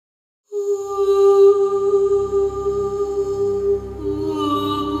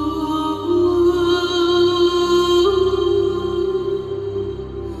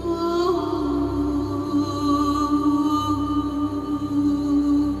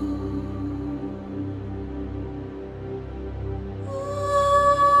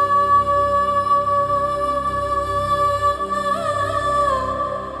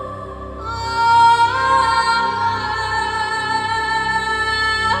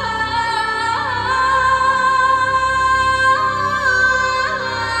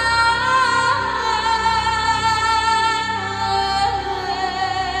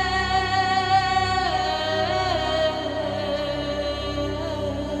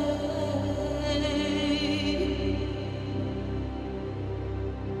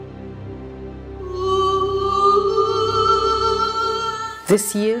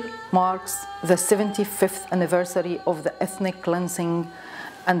This year marks the 75th anniversary of the ethnic cleansing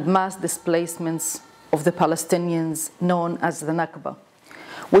and mass displacements of the Palestinians known as the Nakba,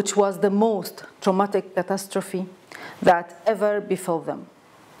 which was the most traumatic catastrophe that ever befell them.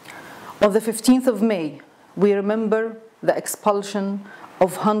 On the 15th of May, we remember the expulsion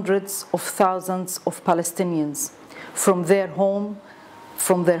of hundreds of thousands of Palestinians from their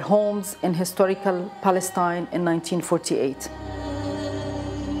homes in historical Palestine in 1948.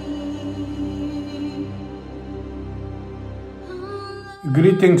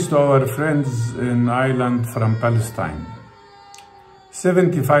 Greetings to our friends in Ireland from Palestine.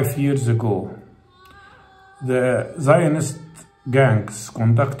 75 years ago, the Zionist gangs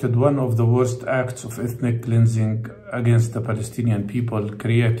conducted one of the worst acts of ethnic cleansing against the Palestinian people,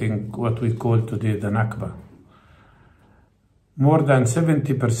 creating what we call today the Nakba. More than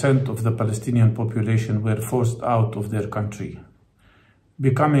 70% of the Palestinian population were forced out of their country,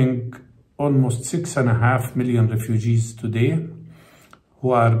 becoming almost 6.5 million refugees today, who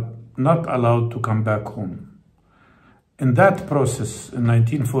are not allowed to come back home. In that process, in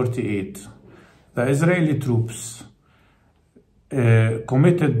 1948, the Israeli troops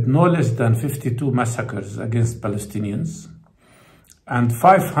committed no less than 52 massacres against Palestinians, and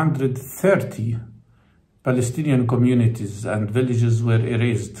 530 Palestinian communities and villages were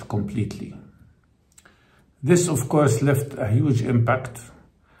erased completely. This, of course, left a huge impact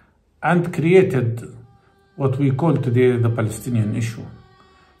and created what we call today the Palestinian issue.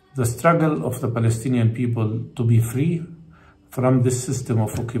 The struggle of the Palestinian people to be free from this system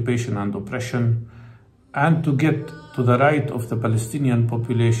of occupation and oppression, and to get to the right of the Palestinian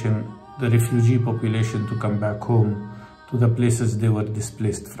population, the refugee population, to come back home to the places they were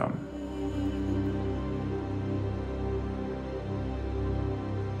displaced from.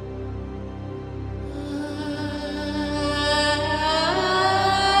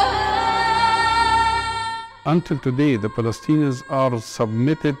 Until today, the Palestinians are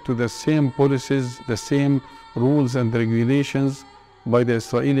submitted to the same policies, the same rules and regulations by the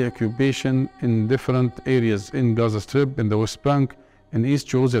Israeli occupation in different areas in Gaza Strip, in the West Bank, in East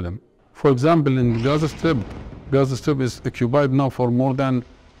Jerusalem. For example, in Gaza Strip is occupied now for more than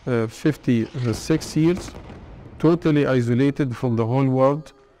 56 years, totally isolated from the whole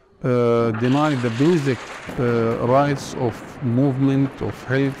world, denied the basic rights of movement, of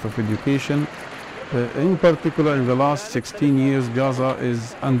health, of education. In particular, in the last 16 years, Gaza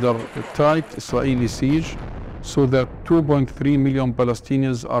is under a tight Israeli siege, so that 2.3 million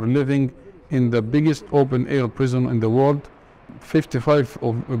Palestinians are living in the biggest open-air prison in the world.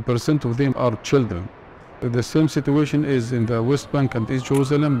 55% of them are children. The same situation is in the West Bank and East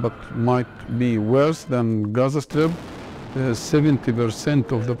Jerusalem, but might be worse than Gaza Strip.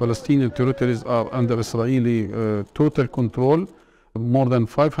 70% of the Palestinian territories are under Israeli total control. More than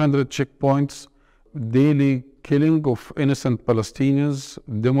 500 checkpoints, daily killing of innocent Palestinians,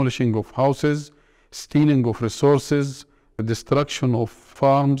 demolishing of houses, stealing of resources, destruction of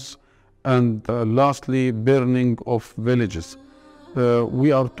farms, and lastly, burning of villages.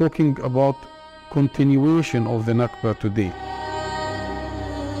 We are talking about continuation of the Nakba today.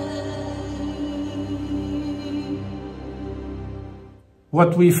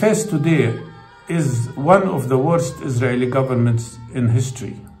 What we face today is one of the worst Israeli governments in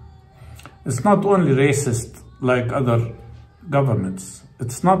history. It's not only racist like other governments.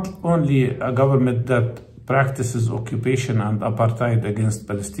 It's not only a government that practices occupation and apartheid against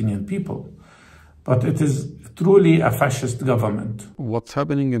Palestinian people, but it is truly a fascist government. What's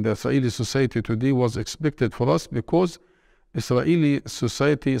happening in the Israeli society today was expected for us, because Israeli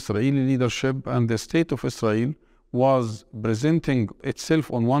society, Israeli leadership, and the state of Israel was presenting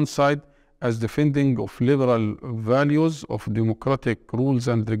itself on one side as defending of liberal values, of democratic rules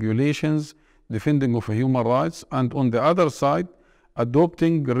and regulations, defending of human rights, and on the other side,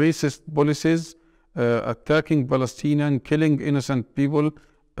 adopting racist policies, attacking Palestinian, killing innocent people.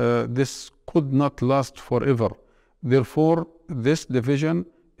 This could not last forever. Therefore, this division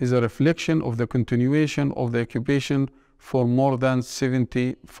is a reflection of the continuation of the occupation for more than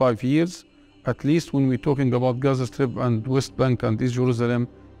 75 years, at least when we're talking about Gaza Strip and West Bank and East Jerusalem,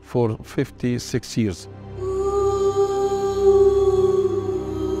 for 56 years.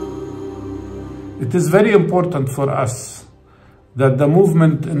 It is very important for us that the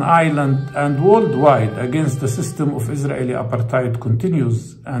movement in Ireland and worldwide against the system of Israeli apartheid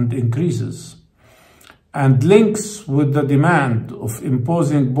continues and increases, and links with the demand of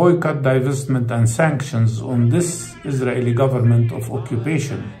imposing boycott, divestment, and sanctions on this Israeli government of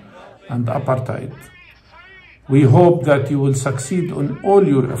occupation and apartheid. We hope that you will succeed on all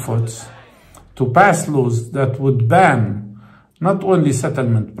your efforts to pass laws that would ban not only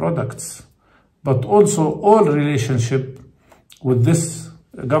settlement products, but also all relationship with this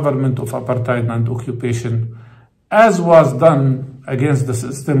government of apartheid and occupation, as was done against the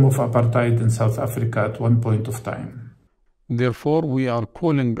system of apartheid in South Africa at one point of time. Therefore, we are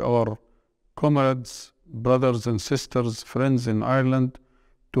calling our comrades, brothers and sisters, friends in Ireland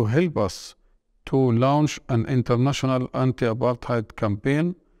to help us to launch an international anti-apartheid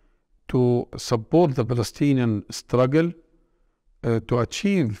campaign to support the Palestinian struggle to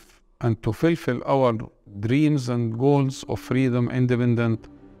achieve and to fulfill our dreams and goals of freedom, independence,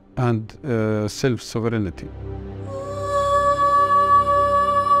 and self-sovereignty.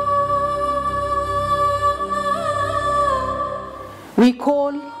 We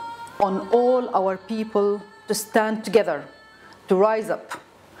call on all our people to stand together, to rise up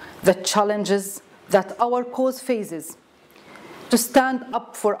the challenges that our cause faces, to stand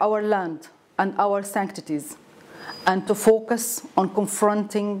up for our land and our sanctities, and to focus on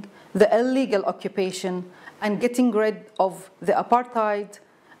confronting the illegal occupation and getting rid of the apartheid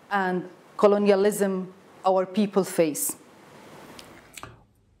and colonialism our people face.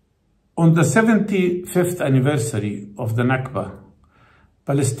 On the 75th anniversary of the Nakba,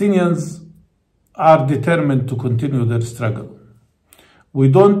 Palestinians are determined to continue their struggle. We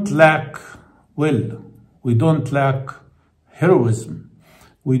don't lack will, we don't lack heroism,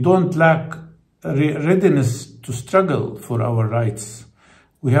 we don't lack readiness to struggle for our rights.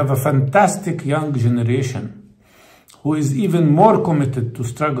 We have a fantastic young generation who is even more committed to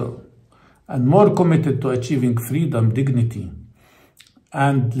struggle and more committed to achieving freedom, dignity,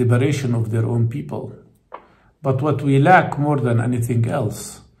 and liberation of their own people. But what we lack more than anything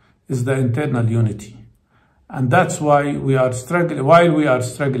else is the internal unity. And that's why we are struggling, while we are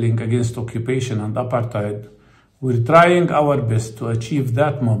struggling against occupation and apartheid, we're trying our best to achieve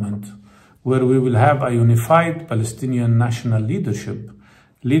that moment where we will have a unified Palestinian national leadership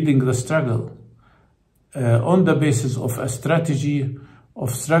leading the struggle on the basis of a strategy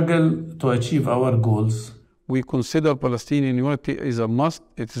of struggle to achieve our goals. We consider Palestinian unity is a must,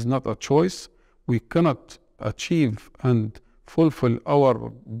 it is not a choice. We cannot achieve and fulfill our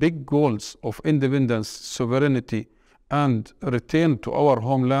big goals of independence, sovereignty, and return to our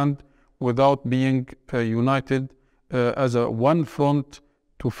homeland without being united as a one front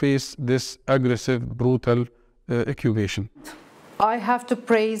to face this aggressive, brutal occupation. I have to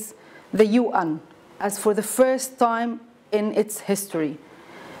praise the UN as for the first time in its history,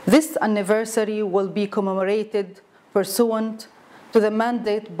 this anniversary will be commemorated pursuant to the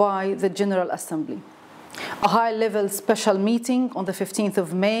mandate by the General Assembly. A high-level special meeting on the 15th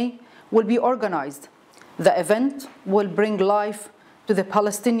of May will be organized. The event will bring life to the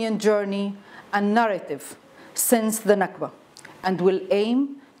Palestinian journey and narrative since the Nakba, and will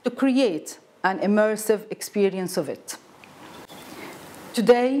aim to create an immersive experience of it.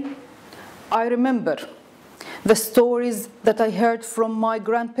 Today, I remember the stories that I heard from my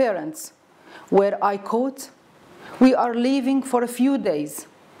grandparents, where I quote, "We are leaving for a few days,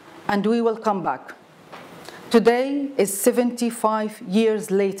 and we will come back." Today is 75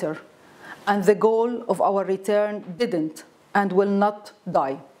 years later, and the goal of our return didn't and will not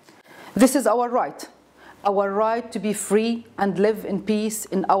die. This is our right to be free and live in peace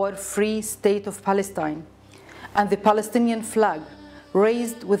in our free state of Palestine, and the Palestinian flag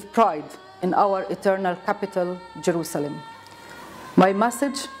raised with pride in our eternal capital, Jerusalem. My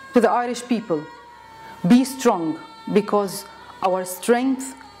message to the Irish people: be strong, because our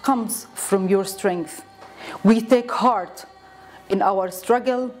strength comes from your strength. We take heart in our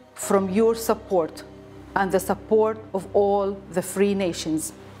struggle from your support and the support of all the free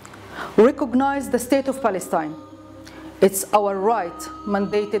nations. Recognize the state of Palestine. It's our right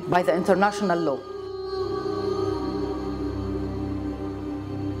mandated by the international law.